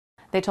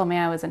They told me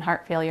I was in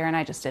heart failure, and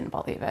I just didn't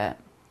believe it.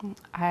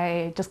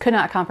 I just could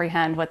not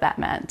comprehend what that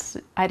meant.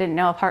 I didn't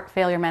know if heart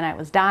failure meant I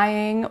was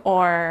dying,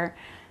 or,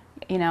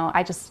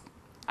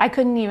 I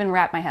couldn't even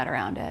wrap my head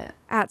around it.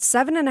 At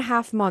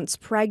 7.5 months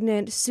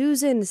pregnant,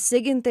 Susan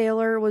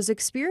Sigenthaler was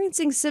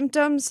experiencing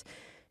symptoms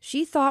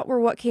she thought were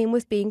what came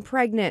with being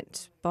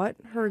pregnant, but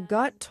her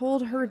gut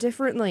told her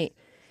differently.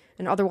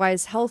 An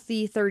otherwise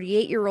healthy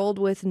 38-year-old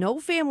with no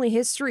family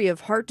history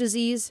of heart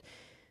disease,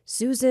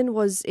 Susan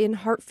was in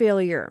heart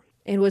failure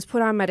and was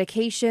put on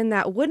medication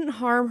that wouldn't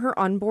harm her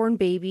unborn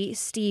baby,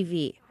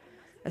 Stevie.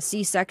 A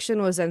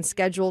C-section was then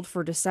scheduled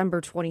for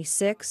December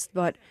 26th,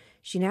 but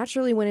she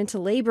naturally went into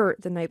labor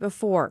the night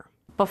before.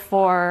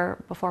 Before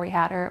we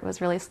had her, it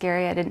was really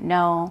scary. I didn't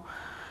know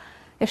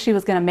if she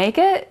was going to make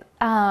it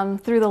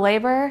through the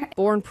labor.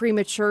 Born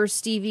premature,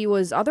 Stevie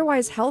was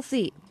otherwise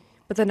healthy.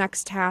 But the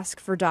next task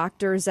for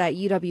doctors at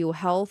UW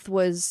Health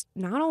was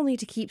not only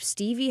to keep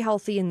Stevie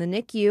healthy in the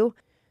NICU,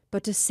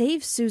 but to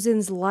save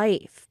Susan's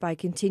life by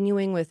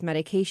continuing with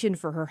medication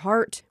for her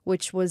heart,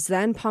 which was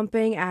then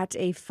pumping at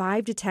a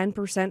 5 to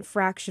 10%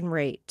 fraction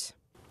rate.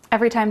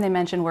 Every time they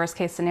mentioned worst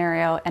case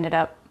scenario ended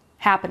up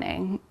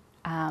happening.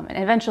 And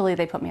eventually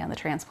they put me on the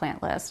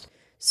transplant list.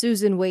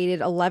 Susan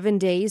waited 11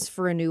 days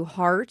for a new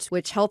heart,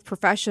 which health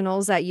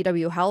professionals at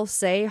UW Health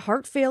say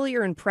heart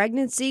failure in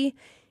pregnancy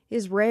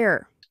is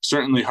rare.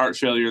 Certainly heart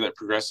failure that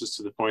progresses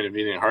to the point of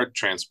needing a heart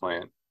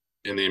transplant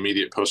in the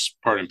immediate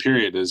postpartum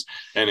period is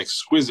an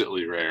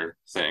exquisitely rare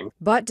thing.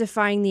 But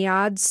defying the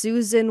odds,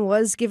 Susan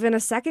was given a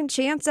second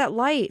chance at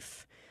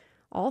life,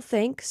 all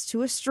thanks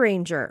to a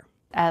stranger.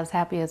 As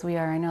happy as we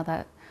are, I know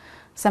that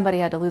somebody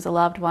had to lose a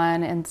loved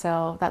one, and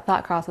so that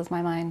thought crosses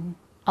my mind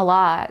a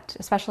lot,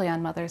 especially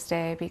on Mother's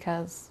Day,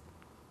 because,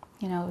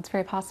 it's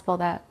very possible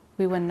that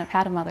we wouldn't have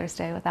had a Mother's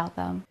Day without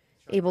them.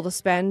 Able to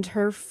spend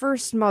her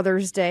first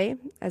Mother's Day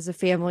as a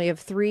family of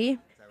 3,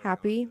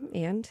 happy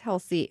and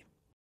healthy.